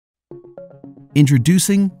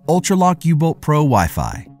Introducing Ultraloq UBolt Pro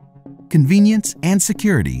Wi-Fi. Convenience and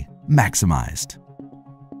security maximized.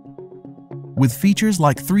 With features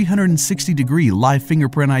like 360-degree live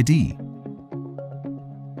fingerprint ID,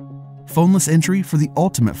 phoneless entry for the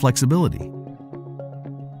ultimate flexibility,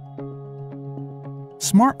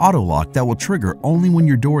 smart auto lock that will trigger only when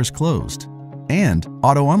your door is closed, and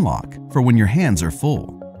auto unlock for when your hands are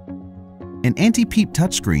full. An anti-peep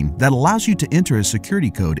touchscreen that allows you to enter a security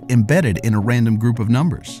code embedded in a random group of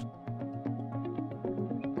numbers.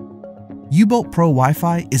 UBolt Pro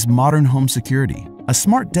Wi-Fi is modern home security, a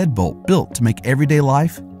smart deadbolt built to make everyday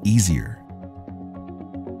life easier.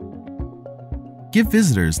 Give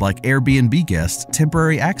visitors like Airbnb guests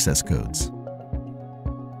temporary access codes.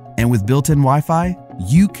 And with built-in Wi-Fi,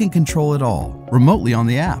 you can control it all remotely on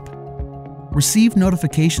the app. Receive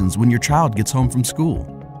notifications when your child gets home from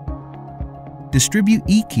school. Distribute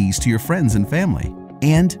e-keys to your friends and family.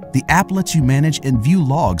 And the app lets you manage and view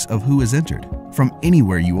logs of who has entered from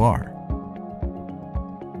anywhere you are.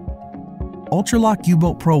 Ultraloq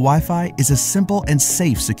UBolt Pro Wi-Fi is a simple and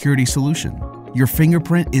safe security solution. Your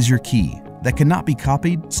fingerprint is your key that cannot be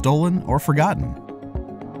copied, stolen, or forgotten.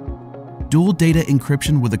 Dual data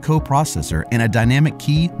encryption with a coprocessor and a dynamic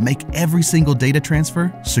key make every single data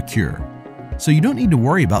transfer secure, so you don't need to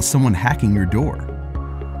worry about someone hacking your door.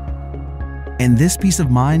 And this peace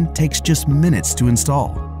of mind takes just minutes to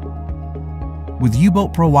install. With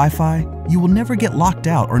UBolt Pro Wi-Fi, you will never get locked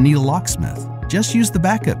out or need a locksmith. Just use the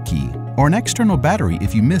backup key or an external battery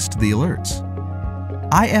if you missed the alerts.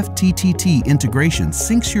 IFTTT integration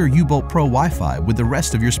syncs your UBolt Pro Wi-Fi with the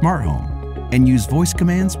rest of your smart home, and use voice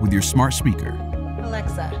commands with your smart speaker.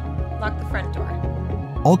 Alexa, lock the front door.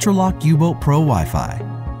 Ultraloq UBolt Pro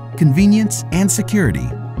Wi-Fi. Convenience and security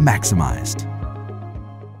maximized.